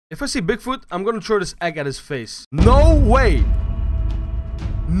If I see Bigfoot, I'm gonna throw this egg at his face. No way!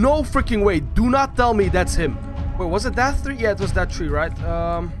 No freaking way. Do not tell me that's him. Wait, was it that tree? Yeah, it was that tree, right?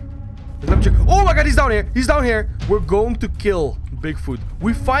 Let me check. Oh my god, he's down here. He's down here. We're going to kill Bigfoot.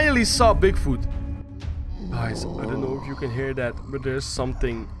 We finally saw Bigfoot. Guys, I don't know if you can hear that, but there's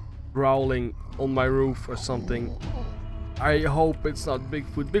something growling on my roof or something. I hope it's not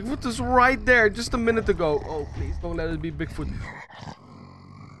Bigfoot. Bigfoot is right there just a minute ago. Oh, please don't let it be Bigfoot.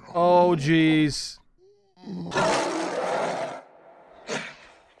 Oh, jeez.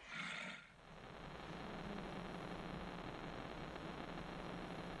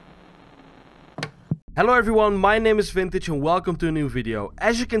 Hello everyone, my name is Vyntage and welcome to a new video.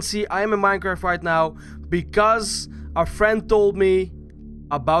 As you can see, I am in Minecraft right now because a friend told me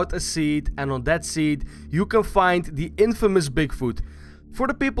about a seed, and on that seed you can find the infamous Bigfoot. For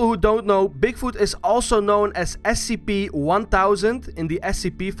the people who don't know, Bigfoot is also known as SCP-1000 in the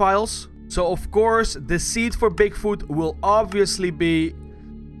SCP files. So of course the seed for Bigfoot will obviously be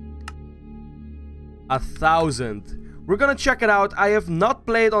 1000. We're gonna check it out. I have not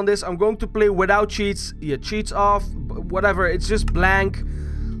played on this. I'm going to play without cheats. Yeah, cheats off, whatever. It's just blank.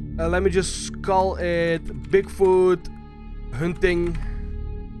 Let me just call it Bigfoot hunting.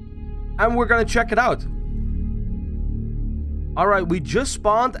 And we're gonna check it out. Alright, we just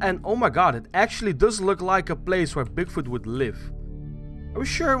spawned and oh my god, it actually does look like a place where Bigfoot would live. Are we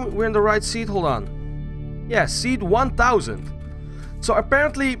sure we're in the right seed? Hold on. Yeah, seed 1000. So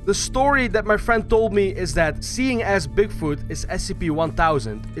apparently the story that my friend told me is that seeing as Bigfoot is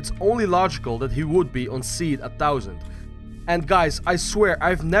SCP-1000, it's only logical that he would be on seed 1000. And guys, I swear,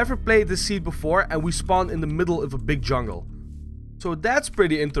 I've never played this seed before and we spawned in the middle of a big jungle. So that's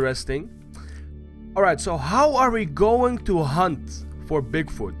pretty interesting. Alright, so how are we going to hunt for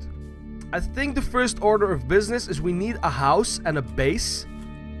Bigfoot? I think the first order of business is we need a house and a base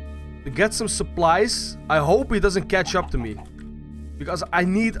to get some supplies. I hope he doesn't catch up to me, because I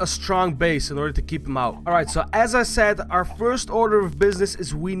need a strong base in order to keep him out. Alright, so as I said, our first order of business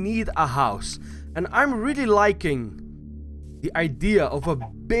is we need a house. And I'm really liking the idea of a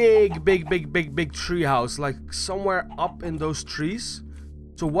big tree house, like somewhere up in those trees.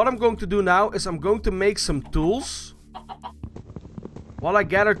 So what I'm going to do now is I'm going to make some tools. While I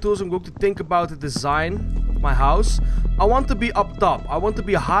gather tools, I'm going to think about the design of my house. I want to be up top. I want to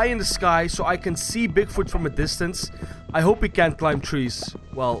be high in the sky so I can see Bigfoot from a distance. I hope he can't climb trees.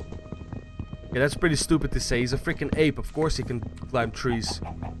 Well, yeah, that's pretty stupid to say. He's a freaking ape. Of course he can climb trees.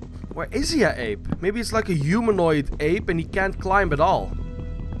 Where is he an ape? Maybe it's like a humanoid ape and he can't climb at all.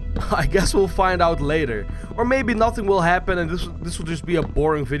 I guess we'll find out later. Or maybe nothing will happen and this will just be a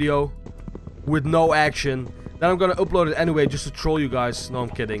boring video with no action. Then I'm gonna upload it anyway just to troll you guys. No, I'm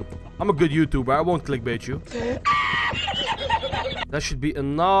kidding. I'm a good YouTuber. I won't clickbait you. That should be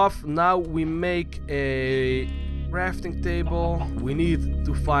enough. Now we make a crafting table. We need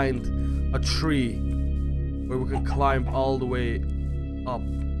to find a tree where we can climb all the way up.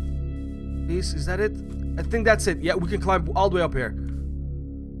 Please, is that it? I think that's it. Yeah, we can climb all the way up here.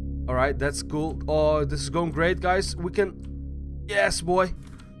 Alright, that's cool. Oh, this is going great, guys. We can... Yes, boy.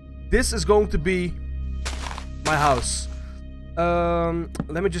 This is going to be my house.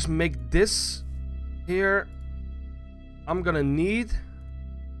 Let me just make this here. I'm gonna need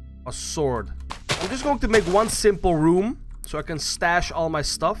a sword. I'm just going to make one simple room so I can stash all my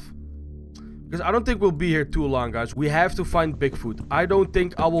stuff, because I don't think we'll be here too long, guys. We have to find Bigfoot. I don't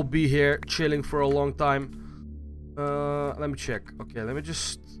think I will be here chilling for a long time. Let me check. Okay, let me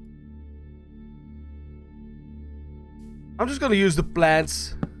just... I'm just gonna use the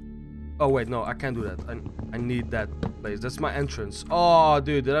plants. Oh wait, no, I can't do that. I need that place. That's my entrance. Oh,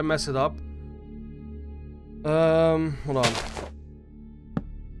 dude, did I mess it up? Hold on.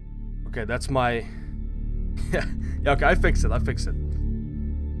 Okay, that's my... yeah, okay, I fixed it.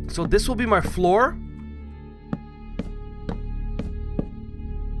 So this will be my floor.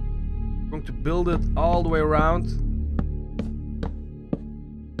 I'm going to build it all the way around.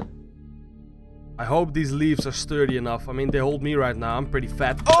 I hope these leaves are sturdy enough. I mean, they hold me right now. I'm pretty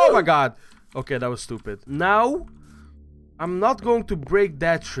fat. Oh my god! Okay, that was stupid. Now, I'm not going to break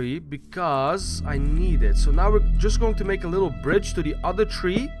that tree because I need it. So now we're just going to make a little bridge to the other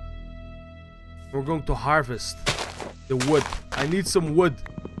tree. We're going to harvest the wood. I need some wood.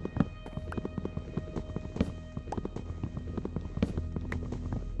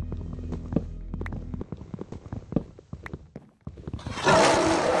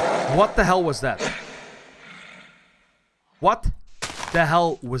 What the hell was that? What the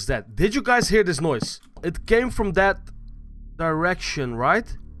hell was that? Did you guys hear this noise? It came from that direction,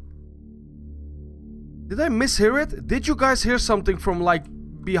 right? Did I mishear it? Did you guys hear something from like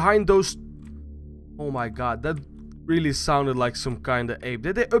behind those... Oh my god, that really sounded like some kind of ape.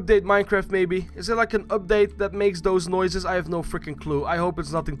 Did they update Minecraft maybe? Is it like an update that makes those noises? I have no freaking clue. I hope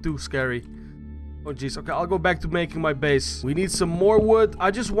it's nothing too scary. Oh jeez, okay, I'll go back to making my base. We need some more wood.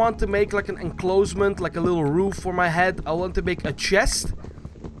 I just want to make like an enclosement, like a little roof for my head. I want to make a chest.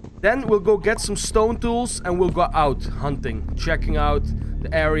 Then we'll go get some stone tools and we'll go out hunting, checking out the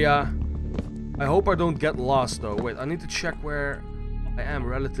area. I hope I don't get lost though. Wait, I need to check where I am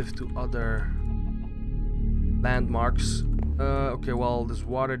relative to other landmarks. Okay, well, there's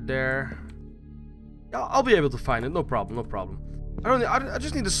water there. Yeah, I'll be able to find it. No problem, no problem. I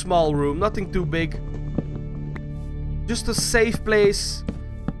just need a small room, nothing too big. Just a safe place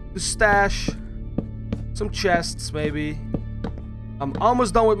to stash some chests, maybe. I'm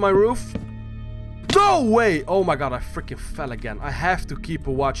almost done with my roof. No way! Oh my god, I freaking fell again. I have to keep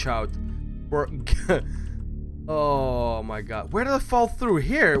a watch out. Oh my god. Where did I fall through?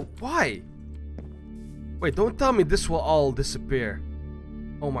 Here? Why? Wait, don't tell me this will all disappear.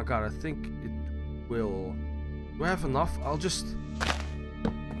 Oh my god, I think it will. Do I have enough? I'm just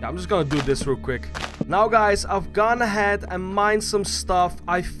gonna do this real quick. Now guys, I've gone ahead and mined some stuff.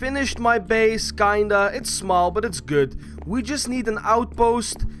 I finished my base, kinda. It's small, but it's good. We just need an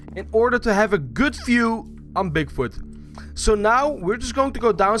outpost in order to have a good view on Bigfoot. So now, we're just going to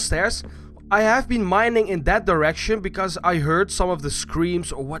go downstairs. I have been mining in that direction because I heard some of the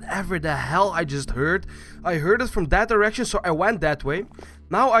screams or whatever the hell I just heard. I heard it from that direction, so I went that way.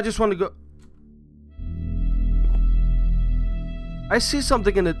 Now I just want to go... I see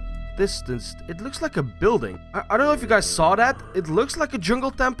something in the distance. It looks like a building. I don't know if you guys saw that. It looks like a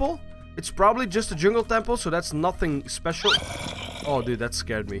jungle temple. It's probably just a jungle temple, so that's nothing special. Oh, dude, that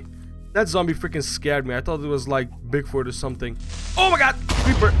scared me. That zombie freaking scared me. I thought it was like Bigfoot or something. Oh my god!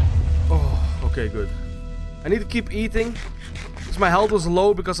 Creeper! Oh, okay, good. I need to keep eating. Because my health was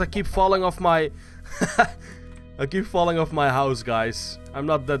low because I keep falling off my... I keep falling off my house, guys. I'm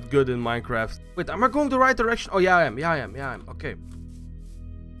not that good in Minecraft. Wait, am I going the right direction? Oh, yeah, I am. Yeah, I am. Yeah, I am. Okay.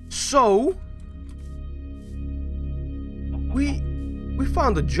 So... We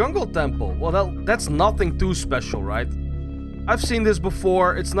found a jungle temple. Well, that's nothing too special, right? I've seen this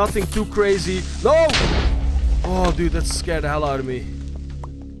before. It's nothing too crazy. No! Oh, dude, that scared the hell out of me.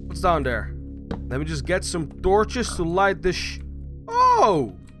 What's down there? Let me just get some torches to light this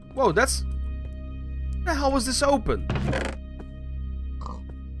Oh! Whoa, that's... The hell was this open?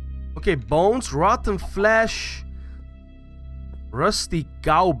 Okay, bones, rotten flesh, rusty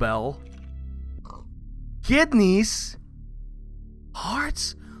cowbell, kidneys,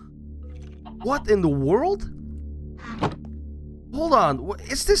 hearts. What in the world? Hold on,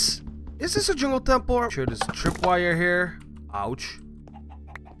 is this a jungle temple? Sure, there's a tripwire here. Ouch.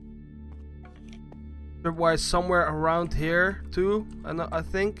 Tripwire somewhere around here too, I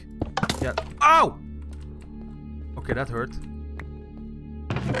think. Yeah. Ow! Okay, that hurt.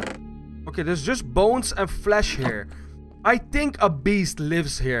 Okay, there's just bones and flesh here. I think a beast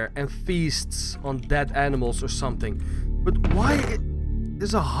lives here and feasts on dead animals or something. But why?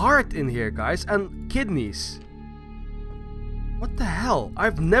 There's a heart in here, guys, and kidneys. What the hell?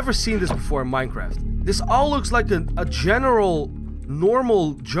 I've never seen this before in Minecraft. This all looks like a general,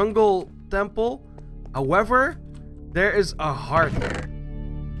 normal jungle temple. However, there is a heart here.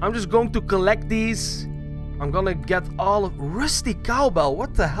 I'm just going to collect these. I'm gonna get all of... Rusty cowbell,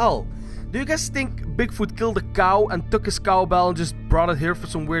 what the hell? Do you guys think Bigfoot killed a cow and took his cowbell and just brought it here for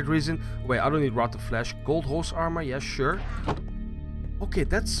some weird reason? Wait, I don't need rotten flesh. Gold horse armor, yes, sure. Okay,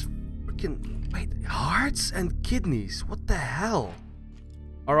 that's freaking... Wait, hearts and kidneys, what the hell?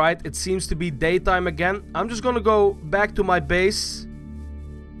 Alright, it seems to be daytime again. I'm just gonna go back to my base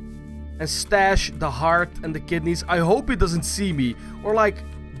and stash the heart and the kidneys. I hope he doesn't see me. Or like...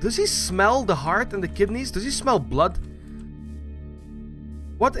 Does he smell the heart and the kidneys? Does he smell blood?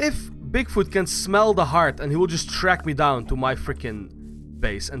 What if Bigfoot can smell the heart and he will just track me down to my freaking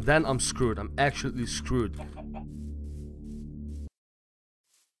base? And then I'm screwed. I'm actually screwed.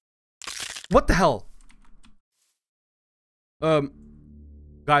 What the hell?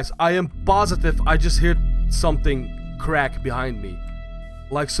 Guys, I am positive I just heard something crack behind me.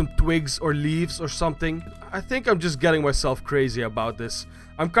 Like some twigs or leaves or something. I think I'm just getting myself crazy about this.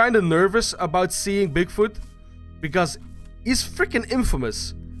 I'm kind of nervous about seeing Bigfoot because he's freaking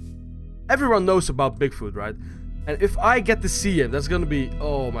infamous. Everyone knows about Bigfoot, right? And if I get to see him, that's gonna be...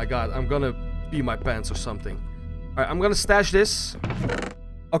 Oh my god, I'm gonna pee my pants or something. Alright, I'm gonna stash this.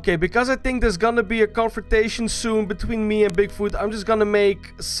 Okay, because I think there's gonna be a confrontation soon between me and Bigfoot, I'm just gonna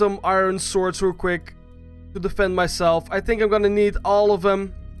make some iron swords real quick to defend myself. I think I'm gonna need all of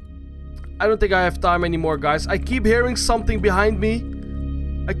them. I don't think I have time anymore, guys. I keep hearing something behind me.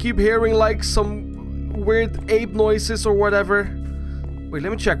 I keep hearing like some weird ape noises or whatever. Wait,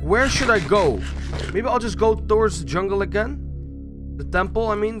 let me check. Where should I go? Maybe I'll just go towards the jungle again. The temple,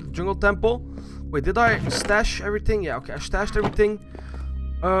 I mean, the jungle temple. Wait, did I stash everything? Yeah, okay, I stashed everything.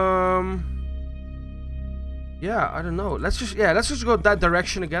 Yeah, I don't know. Let's just go that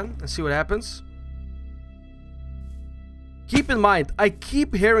direction again and see what happens. Keep in mind, I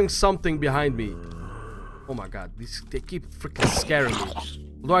keep hearing something behind me. Oh my god, they keep freaking scaring me.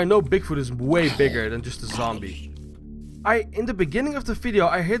 Although I know Bigfoot is way bigger than just a zombie. In the beginning of the video,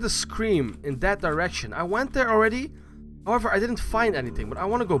 I heard a scream in that direction. I went there already. However, I didn't find anything, but I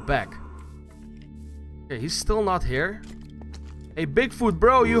want to go back. Okay, he's still not here. Hey, Bigfoot,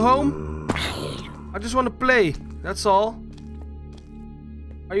 bro, you home? I just want to play. That's all.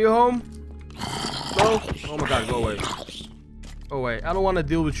 Are you home? No? Oh my god, go away. Go away. I don't want to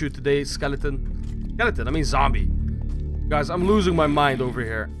deal with you today, skeleton. Skeleton, I mean zombie. Guys, I'm losing my mind over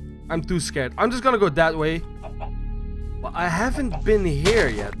here. I'm too scared. I'm just gonna go that way. Well, I haven't been here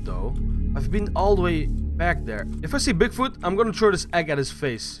yet, though. I've been all the way back there. If I see Bigfoot, I'm gonna throw this egg at his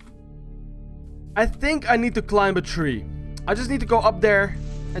face. I think I need to climb a tree. I just need to go up there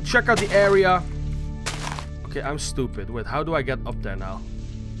and check out the area. Okay, I'm stupid. Wait, how do I get up there now?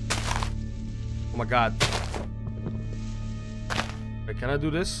 Oh my god. Wait, can I do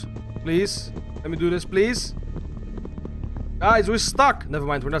this? Please? Let me do this, please. Guys, we're stuck. Never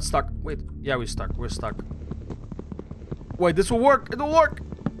mind, we're not stuck. Wait, yeah, we're stuck. We're stuck. Wait, this will work. It will work.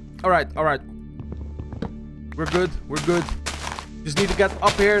 Alright, alright. We're good. We're good. Just need to get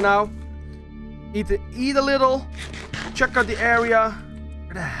up here now. Eat a little. Check out the area.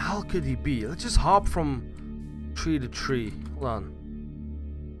 Where the hell could he be? Let's just hop from tree to tree. Hold on.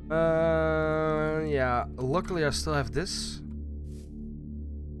 Yeah. Luckily, I still have this.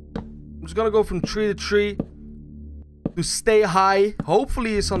 I'm just gonna go from tree to tree to stay high.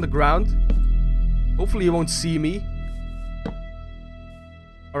 Hopefully, he's on the ground. Hopefully, he won't see me.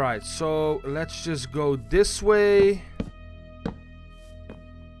 Alright, so let's just go this way.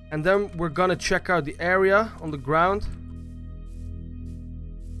 And then we're gonna check out the area on the ground.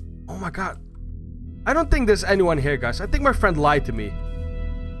 Oh my god. I don't think there's anyone here, guys. I think my friend lied to me.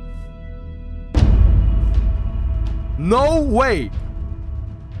 No way.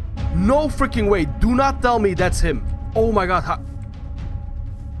 No freaking way. Do not tell me that's him. Oh my god.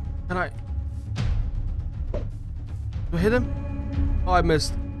 Can I... Do I hit him? Oh, I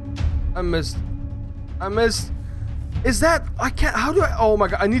missed. I missed. I missed. Is that... I can't... How do I... Oh my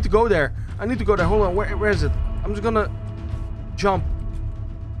god. I need to go there. I need to go there. Hold on. Where is it? I'm just gonna... Jump.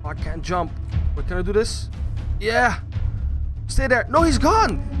 Oh, I can't jump. Wait, can I do this? Yeah. Stay there. No, he's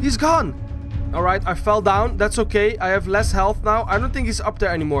gone. He's gone. Alright, I fell down. That's okay. I have less health now. I don't think he's up there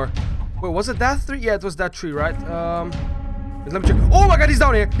anymore. Wait, was it that tree? Yeah, it was that tree, right? Let me check. Oh my god, he's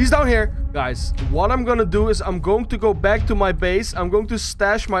down here. He's down here. Guys, what I'm gonna do is I'm going to go back to my base. I'm going to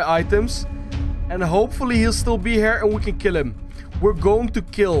stash my items. And hopefully he'll still be here and we can kill him. We're going to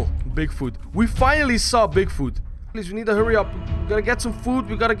kill Bigfoot. We finally saw Bigfoot. Please, we need to hurry up. We gotta get some food.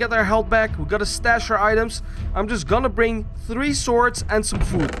 We gotta get our health back. We gotta stash our items. I'm just gonna bring 3 swords and some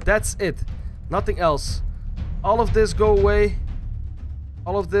food. That's it. Nothing else. All of this go away.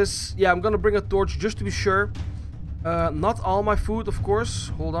 All of this. Yeah, I'm gonna bring a torch just to be sure. Not all my food, of course.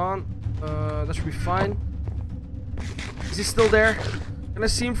 Hold on. That should be fine. Is he still there? Can I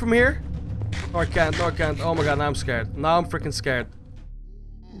see him from here? No, I can't. No, I can't. Oh my god, now I'm scared. Now I'm freaking scared.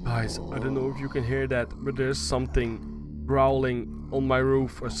 Guys, I don't know if you can hear that, but there's something growling on my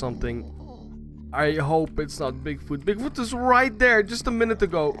roof or something. I hope it's not Bigfoot. Bigfoot is right there just a minute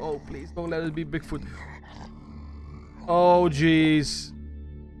ago. Oh, please don't let it be Bigfoot. Oh, jeez.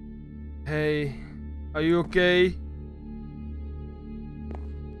 Hey, are you okay?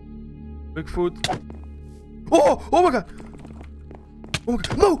 Bigfoot. Oh, oh my god. Oh my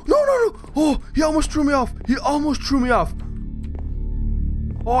god. No, no, no, no. Oh, he almost threw me off. He almost threw me off.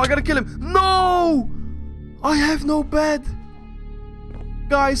 Oh, I gotta kill him. No! I have no bed.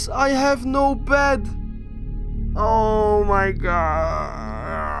 Guys, I have no bed. Oh my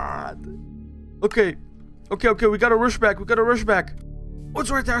god. Okay. Okay, okay, we gotta rush back. We gotta rush back. Oh, it's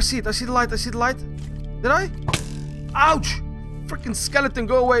right there. I see it. I see the light. I see the light. Did I? Ouch! Freaking skeleton.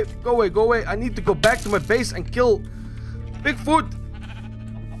 Go away. Go away. Go away. I need to go back to my base and kill Bigfoot.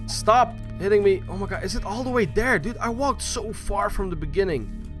 Stop hitting me. Oh my god. Is it all the way there, dude? I walked so far from the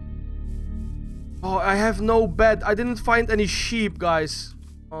beginning. Oh, I have no bed. I didn't find any sheep, guys.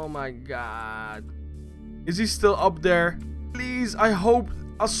 Oh my god. Is he still up there? Please, I hope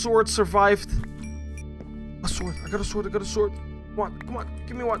a sword survived. A sword. I got a sword. I got a sword. Come on. Come on.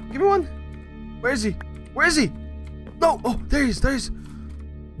 Give me one. Give me one. Where is he? Where is he? No. Oh, there he is. There he is.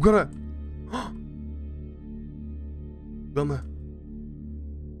 We're gonna... Bummer.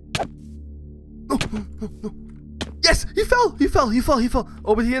 No, no, no, no. Yes! He fell! He fell! He fell! He fell!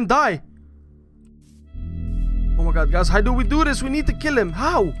 Oh, but he didn't die. Oh my god, guys. How do we do this? We need to kill him.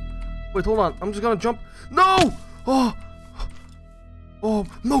 How? Wait, hold on. I'm just gonna jump. No! Oh! Oh,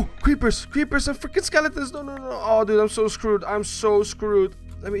 no! Creepers! Creepers and freaking skeletons! No, no, no. Oh, dude, I'm so screwed. I'm so screwed.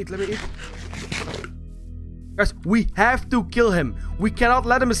 Let me eat. Let me eat. Guys, we have to kill him. We cannot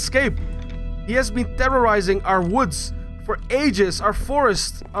let him escape. He has been terrorizing our woods for ages. Our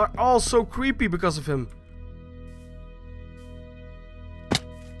forests are all so creepy because of him.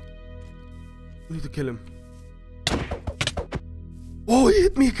 We need to kill him. Oh, he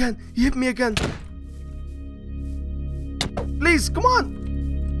hit me again. He hit me again. Please, come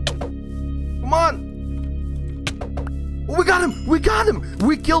on. Come on. Oh, we got him. We got him.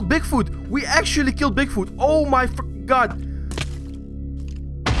 We killed Bigfoot. We actually killed Bigfoot. Oh my god.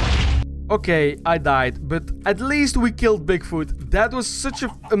 Okay, I died, but at least we killed Bigfoot. That was such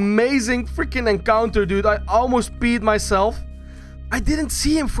an amazing freaking encounter, dude. I almost peed myself. I didn't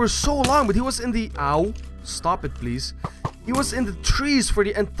see him for so long, but he was in the... Ow. Stop it, please. He was in the trees for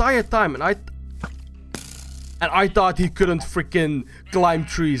the entire time, and I thought he couldn't freaking climb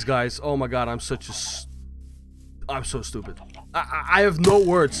trees, guys. Oh my god, I'm so stupid. I have no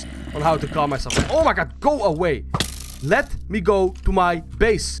words on how to calm myself. Oh my god, go away. Let me go to my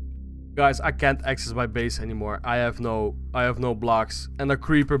base. Guys, I can't access my base anymore. I have no blocks, and a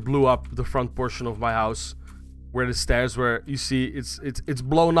creeper blew up the front portion of my house. Where the stairs were, you see, it's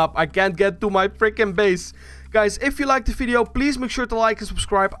blown up. I can't get to my freaking base. Guys, if you liked the video, please make sure to like and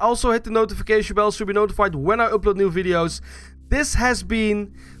subscribe. Also hit the notification bell so you'll be notified when I upload new videos. This has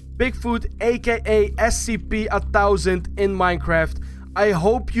been Bigfoot, aka SCP-1000 in Minecraft. I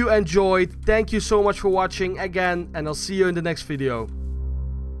hope you enjoyed. Thank you so much for watching again, and I'll see you in the next video.